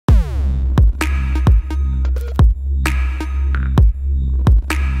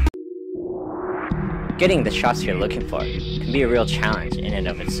Getting the shots you're looking for can be a real challenge in and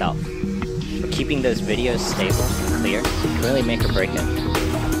of itself, but keeping those videos stable and clear can really make or break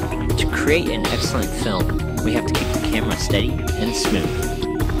it. To create an excellent film, we have to keep the camera steady and smooth.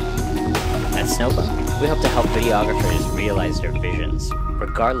 At Snowball, we hope to help videographers realize their visions,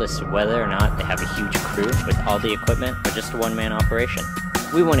 regardless of whether or not they have a huge crew with all the equipment or just a one-man operation.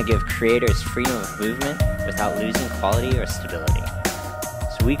 We want to give creators freedom of movement without losing quality or stability.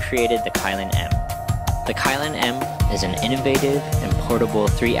 So we created the Kylan M. The Kylan M is an innovative and portable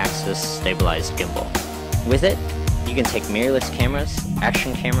 3-axis stabilized gimbal. With it, you can take mirrorless cameras,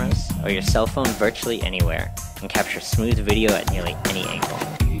 action cameras, or your cell phone virtually anywhere and capture smooth video at nearly any angle.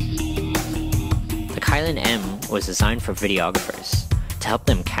 The Kylan M was designed for videographers to help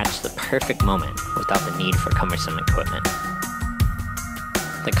them catch the perfect moment without the need for cumbersome equipment.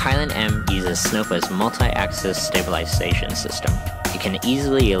 The Kylan M uses Snowball's multi-axis stabilization system. You can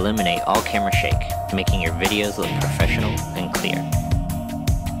easily eliminate all camera shake, making your videos look professional and clear.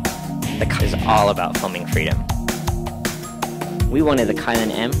 The Kylan is all about filming freedom. We wanted the Kylan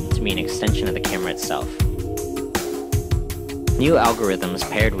M to be an extension of the camera itself. New algorithms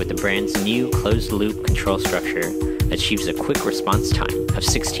paired with the brand's new closed-loop control structure achieves a quick response time of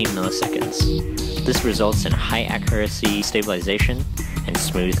 16 milliseconds. This results in high accuracy stabilization and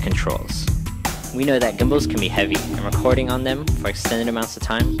smooth controls. We know that gimbals can be heavy, and recording on them for extended amounts of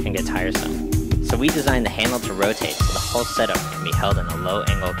time can get tiresome. So we designed the handle to rotate so the whole setup can be held in a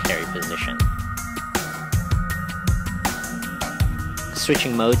low-angle carry position.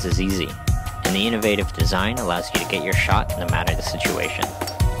 Switching modes is easy, and the innovative design allows you to get your shot no matter the situation.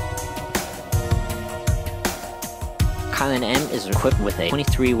 Kylan M is equipped with a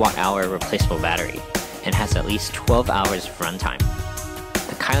 23 watt-hour replaceable battery and has at least 12 hours of runtime.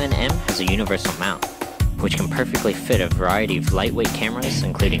 The Kylan M has a universal mount, which can perfectly fit a variety of lightweight cameras,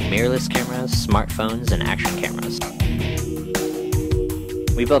 including mirrorless cameras, smartphones, and action cameras.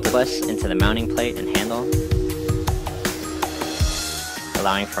 We built a bus into the mounting plate and handle,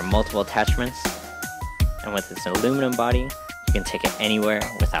 allowing for multiple attachments, and with its aluminum body, you can take it anywhere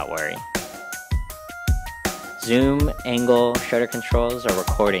without worry. Zoom, angle, shutter controls, or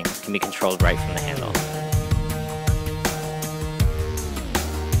recording can be controlled right from the handle.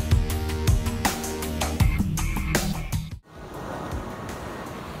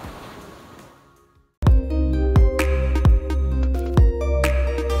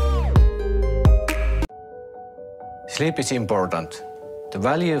 Sleep is important. The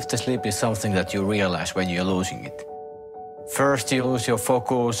value of the sleep is something that you realize when you're losing it. First you lose your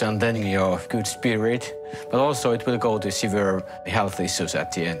focus and then your good spirit, but also it will go to severe health issues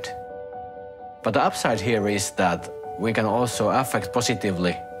at the end. But the upside here is that we can also affect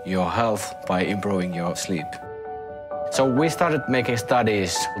positively your health by improving your sleep. So we started making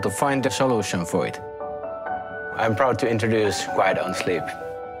studies to find a solution for it. I'm proud to introduce Vide on Sleep.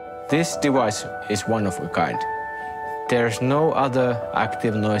 This device is one of a kind. There's no other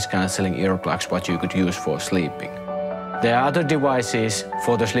active noise-cancelling earplugs what you could use for sleeping. There are other devices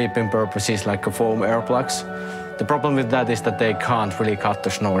for the sleeping purposes like foam earplugs. The problem with that is that they can't really cut the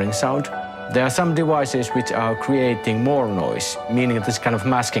snoring sound. There are some devices which are creating more noise, meaning this kind of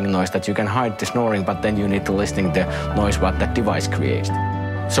masking noise that you can hide the snoring, but then you need to listen to the noise what that device creates.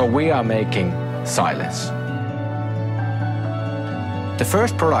 So we are making silence. The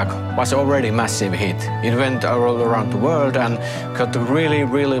first product was already a massive hit. It went all around the world and got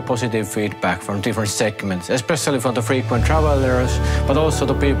really positive feedback from different segments, especially from the frequent travelers, but also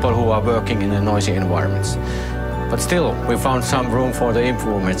the people who are working in the noisy environments. But still, we found some room for the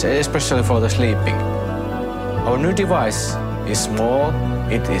improvements, especially for the sleeping. Our new device is small,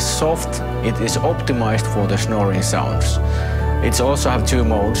 it is soft, it is optimized for the snoring sounds. It also has two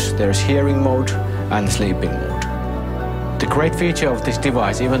modes, there's hearing mode and sleeping mode. The great feature of this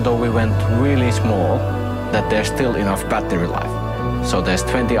device, even though we went really small, that there's still enough battery life. So there's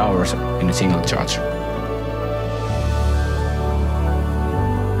 20 hours in a single charge.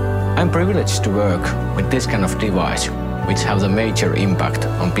 I'm privileged to work with this kind of device, which have a major impact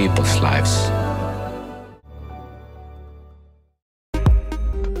on people's lives.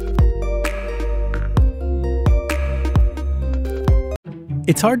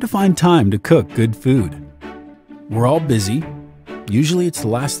 It's hard to find time to cook good food. We're all busy. Usually it's the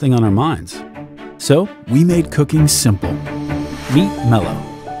last thing on our minds. So we made cooking simple. Meet Mellow,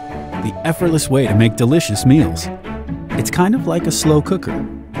 the effortless way to make delicious meals. It's kind of like a slow cooker.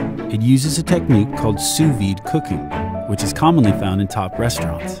 It uses a technique called Sous vide cooking, which is commonly found in top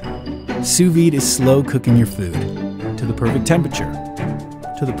restaurants. Sous vide is slow cooking your food to the perfect temperature,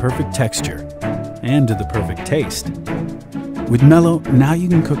 to the perfect texture, and to the perfect taste. With Mellow, now you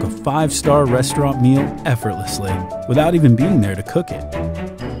can cook a 5-star restaurant meal effortlessly without even being there to cook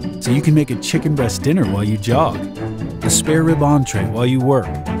it. So you can make a chicken breast dinner while you jog, a spare rib entree while you work,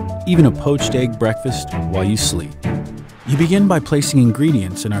 even a poached egg breakfast while you sleep. You begin by placing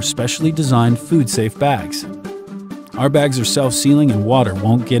ingredients in our specially designed food-safe bags. Our bags are self-sealing and water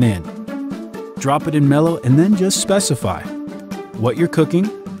won't get in. Drop it in Mellow and then just specify what you're cooking,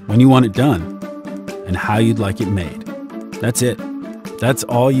 when you want it done, and how you'd like it made. That's it. That's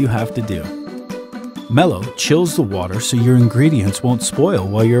all you have to do. Mellow chills the water so your ingredients won't spoil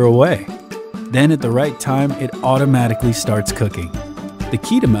while you're away. Then at the right time, it automatically starts cooking. The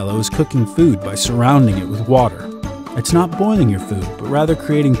key to Mellow is cooking food by surrounding it with water. It's not boiling your food, but rather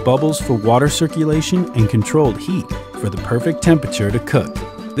creating bubbles for water circulation and controlled heat for the perfect temperature to cook.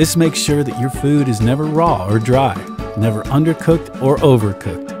 This makes sure that your food is never raw or dry, never undercooked or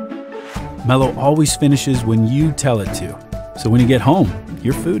overcooked. Mellow always finishes when you tell it to, so when you get home,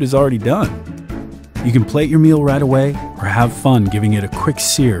 your food is already done. You can plate your meal right away or have fun giving it a quick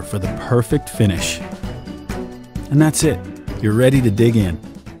sear for the perfect finish. And that's it. You're ready to dig in.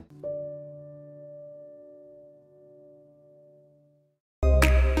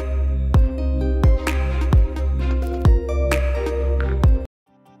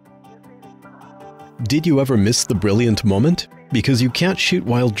 Did you ever miss the brilliant moment because you can't shoot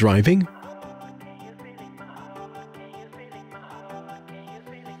while driving?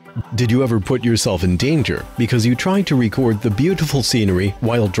 Did you ever put yourself in danger because you tried to record the beautiful scenery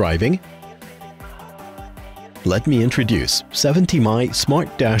while driving? Let me introduce 70My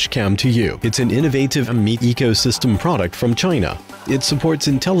Smart Dash Cam to you. It's an innovative meat ecosystem product from China. It supports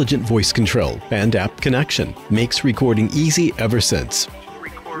intelligent voice control and app connection, makes recording easy ever since.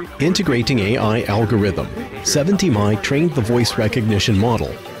 Integrating AI algorithm, 70My trained the voice recognition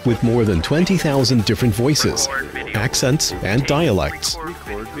model with more than 20,000 different voices, accents, and dialects.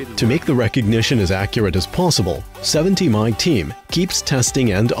 To make the recognition as accurate as possible, 70My team keeps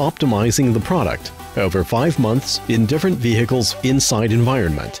testing and optimizing the product over 5 months in different vehicles inside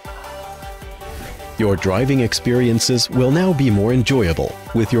environment. Your driving experiences will now be more enjoyable.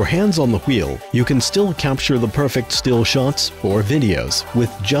 With your hands on the wheel, you can still capture the perfect still shots or videos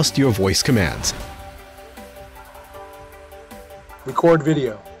with just your voice commands. Record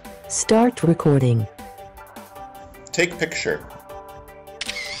video. Start recording. Take picture.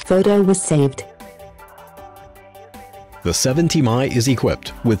 Photo was saved. The 70My is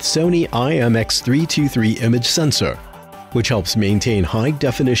equipped with Sony IMX323 image sensor, which helps maintain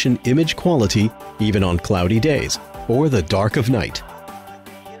high-definition image quality even on cloudy days or the dark of night.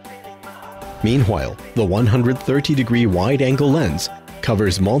 Meanwhile, the 130-degree wide-angle lens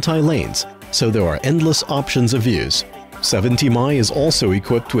covers multi-lanes, so there are endless options of views. 70My is also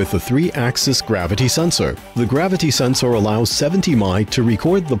equipped with a 3-axis gravity sensor. The gravity sensor allows 70My to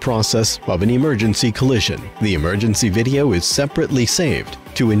record the process of an emergency collision. The emergency video is separately saved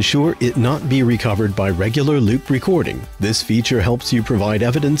to ensure it not be recovered by regular loop recording. This feature helps you provide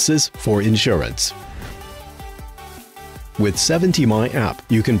evidences for insurance. With 70My app,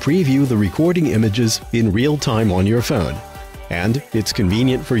 you can preview the recording images in real time on your phone. And it's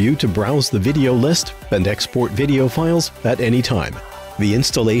convenient for you to browse the video list and export video files at any time. The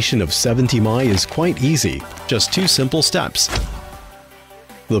installation of 70My is quite easy, just 2 simple steps.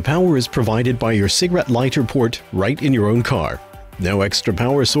 The power is provided by your cigarette lighter port right in your own car. No extra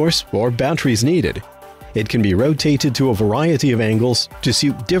power source or batteries needed. It can be rotated to a variety of angles to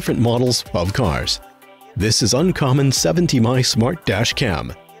suit different models of cars. This is uncommon 70My Smart Dash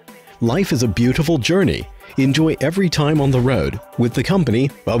Cam. Life is a beautiful journey. Enjoy every time on the road with the company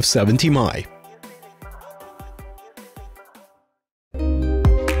of 70My.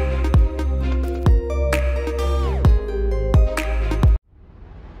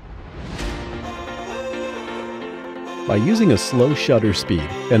 By using a slow shutter speed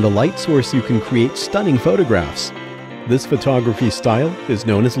and a light source, you can create stunning photographs. This photography style is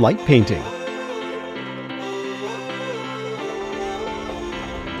known as light painting.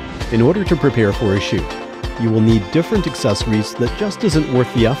 In order to prepare for a shoot, you will need different accessories that just isn't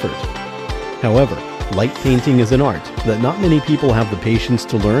worth the effort. However, light painting is an art that not many people have the patience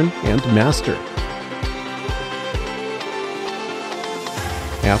to learn and master.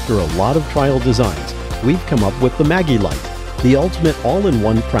 After a lot of trial designs, we've come up with the Maggie Light, the ultimate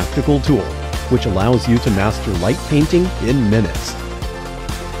all-in-one practical tool, which allows you to master light painting in minutes.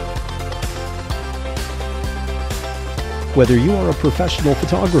 Whether you are a professional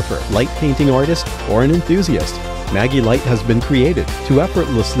photographer, light painting artist, or an enthusiast, Maggie Light has been created to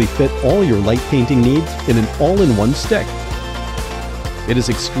effortlessly fit all your light painting needs in an all-in-one stick. It is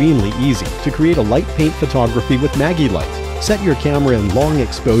extremely easy to create a light paint photography with Maggie Light. Set your camera in long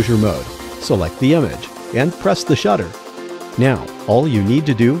exposure mode, select the image, and press the shutter. Now, all you need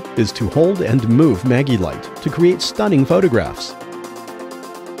to do is to hold and move Maggie Light to create stunning photographs.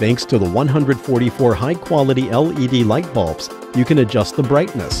 Thanks to the 144 high-quality LED light bulbs, you can adjust the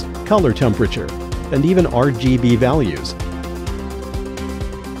brightness, color temperature, and even RGB values.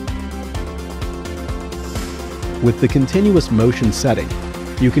 With the continuous motion setting,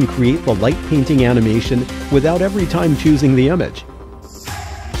 you can create the light painting animation without every time choosing the image.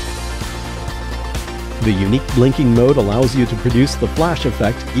 The unique blinking mode allows you to produce the flash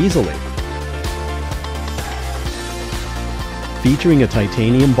effect easily. Featuring a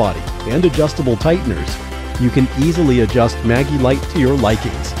titanium body and adjustable tighteners, you can easily adjust Maggie Light to your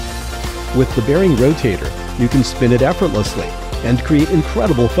likings. With the bearing rotator, you can spin it effortlessly and create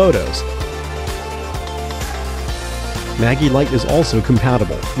incredible photos. Maggie Light is also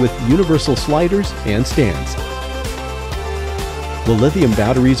compatible with universal sliders and stands. The lithium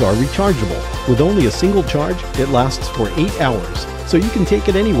batteries are rechargeable. With only a single charge, it lasts for 8 hours, so you can take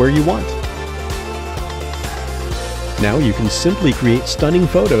it anywhere you want. Now you can simply create stunning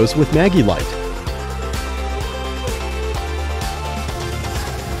photos with Maggie Light.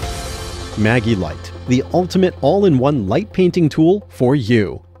 Maggie Light, the ultimate all-in-one light painting tool for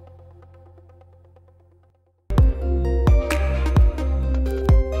you.